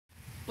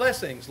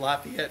Blessings,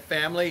 Lafayette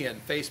family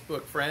and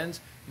Facebook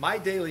friends. My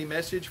daily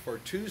message for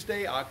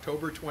Tuesday,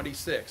 October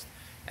 26th.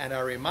 And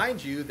I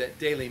remind you that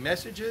daily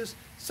messages,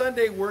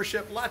 Sunday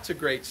worship, lots of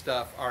great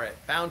stuff are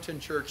at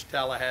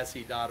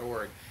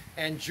fountainchurchtallahassee.org.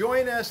 And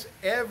join us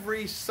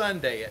every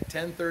Sunday at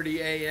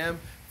 10:30 a.m.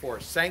 for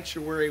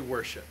sanctuary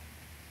worship.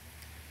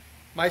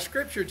 My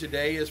scripture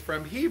today is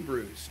from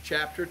Hebrews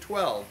chapter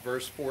 12,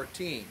 verse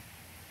 14.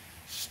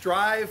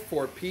 Strive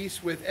for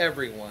peace with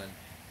everyone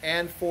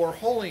and for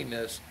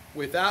holiness,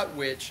 without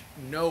which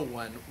no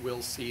one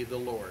will see the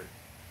Lord.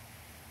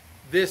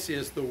 This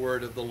is the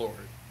word of the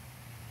Lord.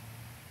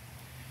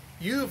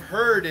 You've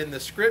heard in the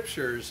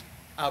scriptures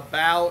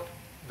about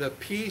the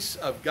peace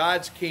of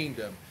God's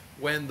kingdom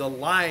when the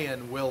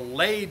lion will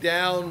lay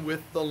down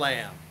with the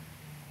lamb.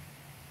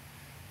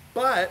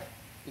 But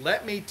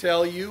let me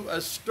tell you a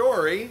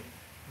story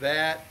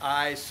that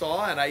I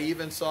saw, and I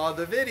even saw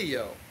the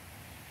video.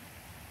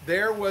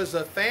 There was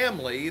a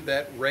family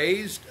that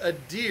raised a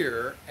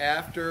deer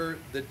after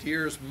the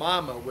deer's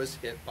mama was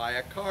hit by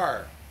a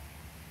car.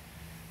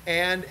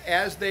 And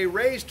as they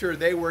raised her,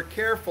 they were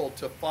careful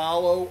to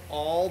follow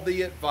all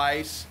the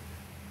advice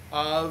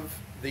of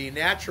the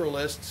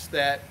naturalists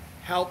that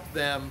helped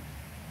them,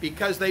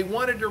 because they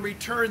wanted to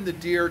return the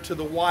deer to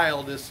the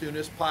wild as soon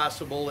as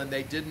possible, and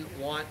they didn't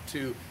want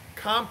to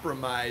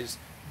compromise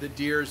the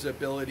deer's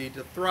ability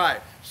to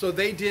thrive. So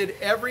they did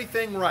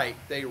everything right.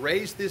 They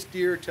raised this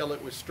deer till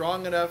it was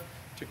strong enough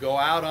to go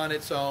out on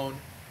its own,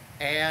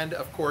 and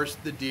of course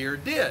the deer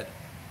did.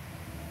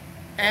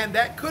 And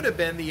that could have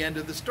been the end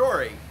of the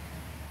story,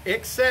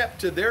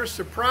 except to their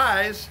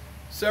surprise,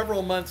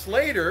 several months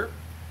later,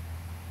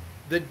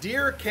 the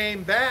deer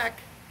came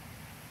back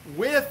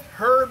with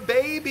her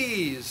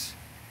babies,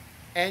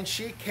 and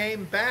she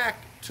came back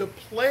to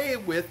play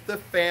with the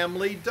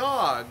family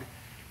dog,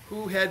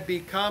 who had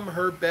become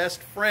her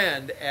best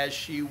friend as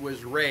she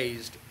was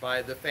raised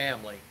by the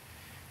family.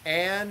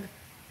 And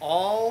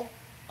all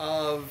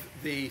of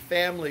the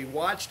family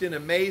watched in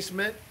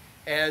amazement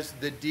as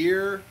the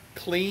deer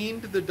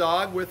cleaned the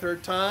dog with her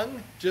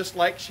tongue, just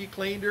like she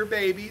cleaned her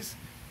babies.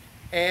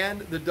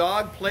 And the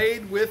dog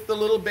played with the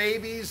little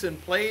babies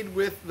and played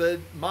with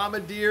the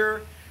mama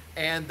deer,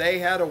 and they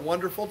had a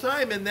wonderful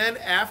time. And then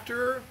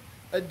after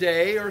a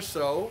day or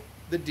so,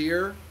 the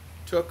deer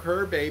took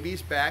her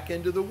babies back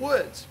into the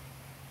woods.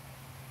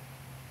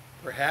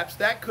 Perhaps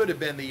that could have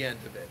been the end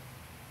of it.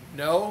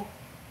 No,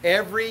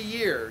 every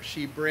year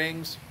she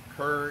brings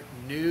her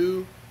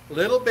new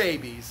little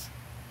babies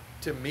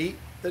to meet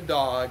the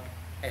dog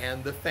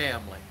and the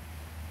family.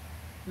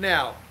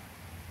 Now,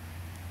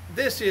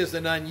 this is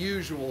an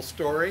unusual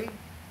story,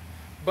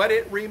 but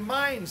it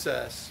reminds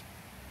us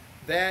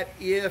that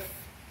if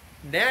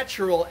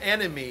natural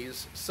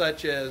enemies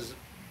such as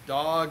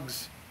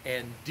dogs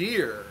and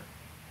deer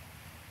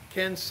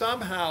can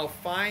somehow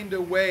find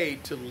a way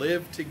to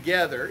live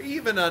together,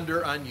 even under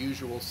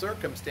unusual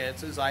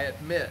circumstances, I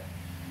admit,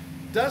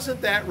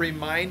 doesn't that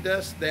remind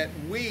us that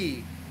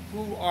we,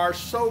 who are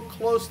so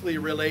closely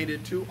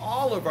related to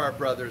all of our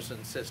brothers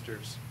and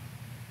sisters,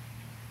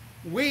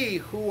 we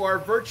who are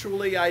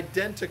virtually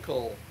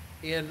identical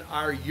in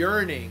our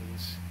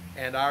yearnings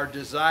and our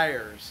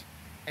desires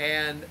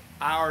and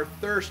our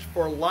thirst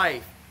for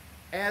life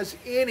as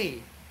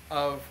any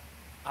of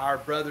our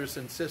brothers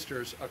and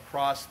sisters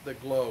across the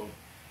globe,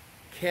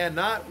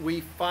 cannot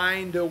we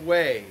find a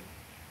way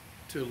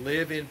to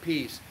live in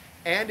peace?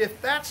 And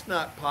if that's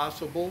not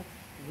possible,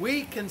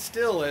 we can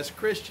still, as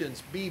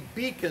Christians, be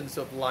beacons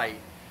of light,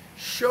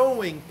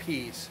 showing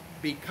peace,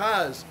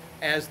 because,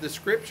 as the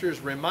scriptures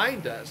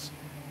remind us,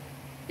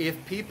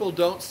 if people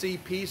don't see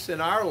peace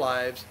in our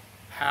lives,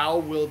 how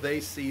will they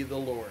see the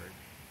Lord?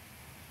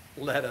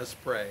 Let us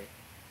pray.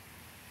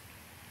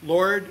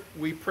 Lord,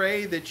 we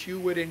pray that you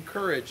would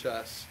encourage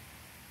us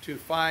to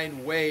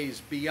find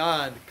ways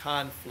beyond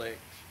conflict,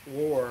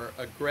 war,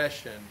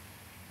 aggression,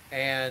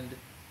 and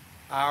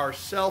our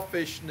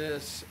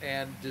selfishness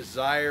and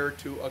desire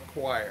to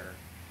acquire.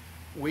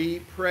 We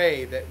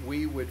pray that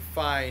we would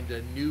find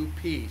a new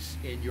peace.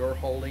 In your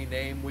holy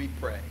name we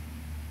pray.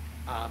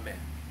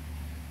 Amen.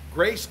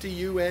 Grace to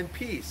you and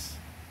peace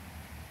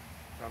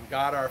from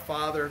God our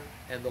Father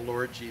and the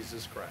Lord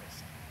Jesus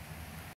Christ.